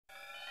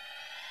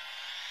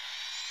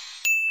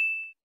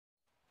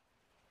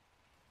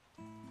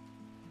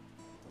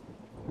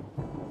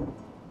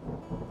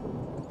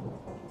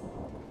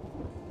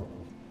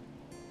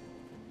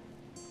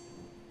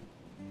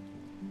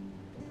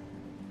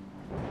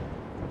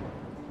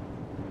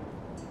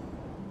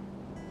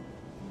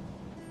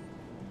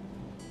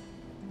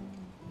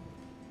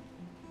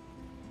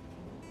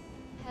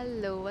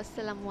Hello,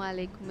 assalamu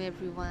alaikum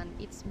everyone.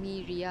 It's me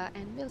Ria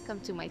and welcome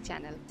to my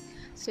channel.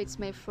 So it's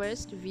my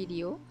first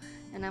video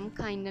and I'm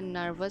kinda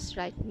nervous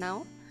right now,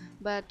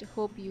 but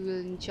hope you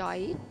will enjoy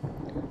it.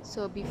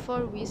 So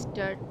before we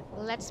start,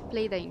 let's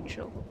play the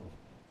intro.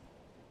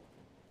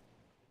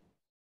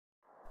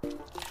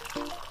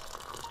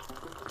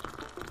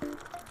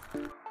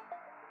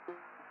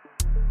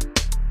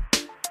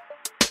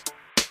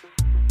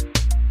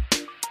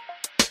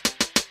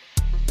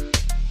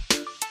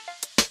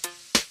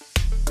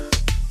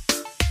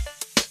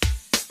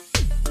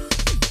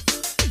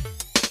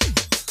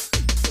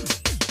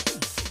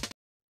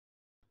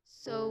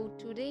 So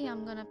today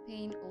I'm gonna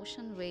paint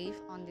ocean wave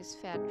on this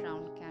fat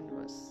round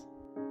canvas.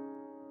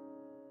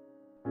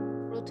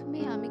 প্রথমে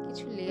আমি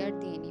কিছু layer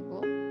দিয়ে নিব,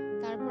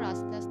 তারপর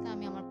আস্তে আস্তে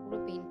আমি আমার পুরো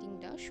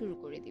পেইন্টিংটা শুরু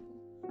করে দিব।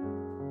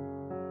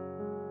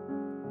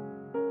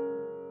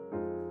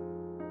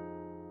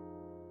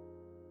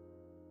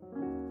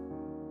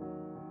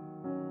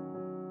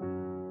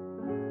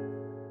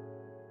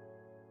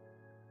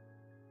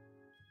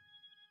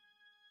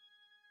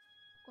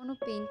 কোনো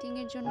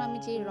পেইন্টিংয়ের জন্য আমি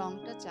যেই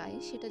রঙটা চাই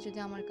সেটা যদি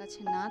আমার কাছে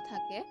না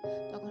থাকে,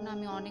 তখন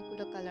আমি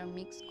অনেকগুলো কালার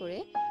মিক্স করে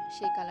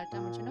সেই কালারটা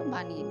আমার জন্য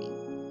বানিয়ে নিই।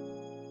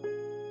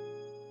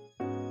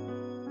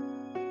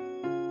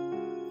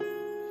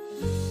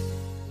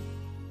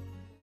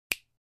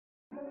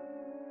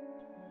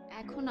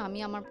 এখন আমি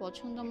আমার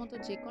পছন্দ মতো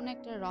যে কোনো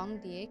একটা রং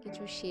দিয়ে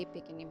কিছু শেপ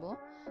এঁকে নেব,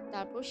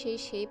 তারপর সেই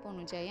শেপ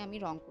অনুযায়ী আমি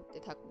রং করতে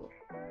থাকবো।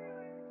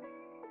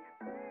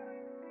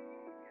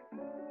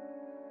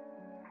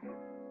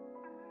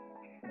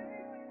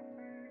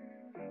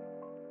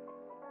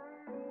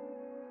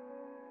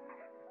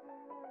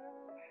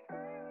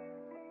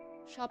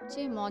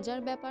 সবচেয়ে মজার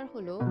ব্যাপার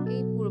হলো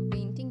এই পুরো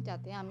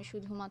পেইন্টিংটাতে আমি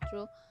শুধুমাত্র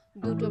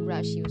দুটো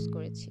ব্রাশ ইউজ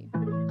করেছি।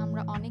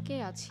 আমরা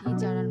অনেকেই আছি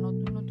যারা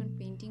নতুন নতুন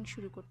পেইন্টিং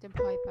শুরু করতে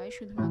ভয় পায়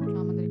শুধুমাত্র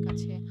আমাদের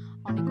কাছে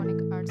অনেক অনেক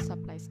আর্ট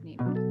সাপ্লাইস নেই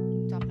বলে,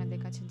 কিন্তু আপনাদের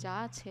কাছে যা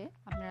আছে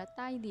আপনারা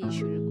তাই দিয়ে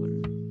শুরু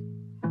করুন।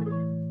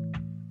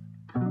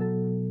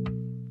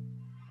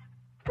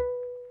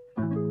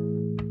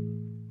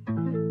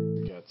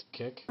 Get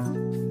kick.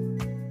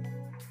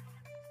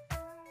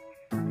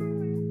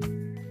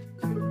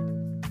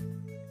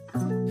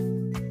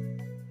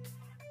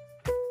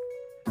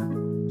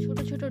 ছোট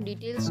ছোট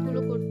ডিটেলসগুলো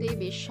করতেই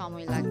বেশ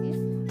সময় লাগে,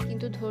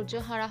 কিন্তু ধৈর্য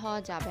হারা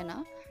হওয়া যাবে না,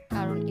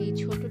 কারণ এই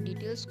ছোট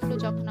ডিটেলসগুলো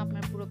যখন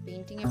আপনার পুরো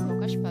পেইন্টিংয়ে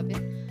প্রকাশ পাবে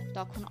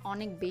তখন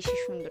অনেক বেশি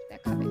সুন্দর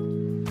দেখাবে।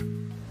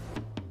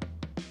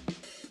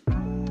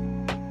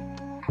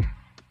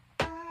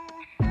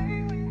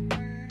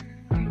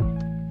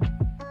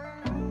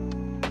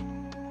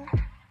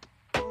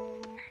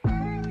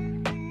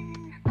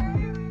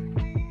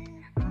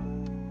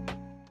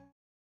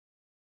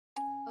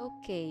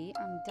 Okay,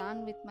 I'm done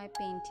with my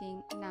painting.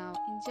 Now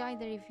enjoy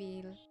the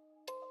reveal.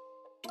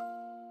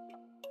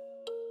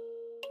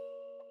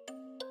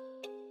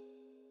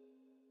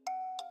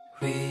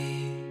 We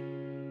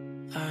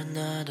are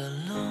not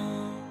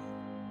alone,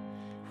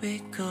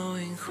 we're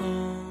going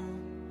home.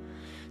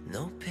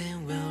 No pain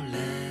will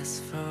last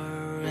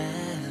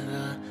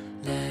forever.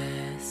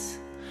 Let's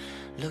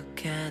look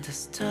at the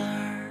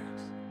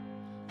stars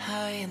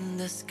high in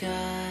the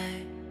sky.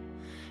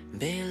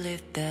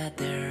 Believe that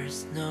there's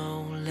no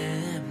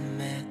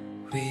limit.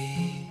 We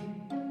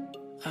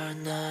are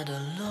not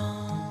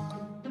alone,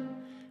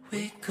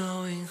 we're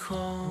going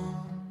home.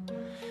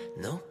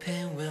 No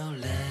pain will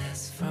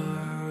last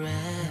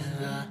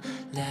forever.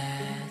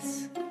 Let's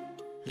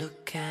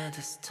look at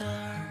the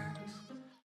stars.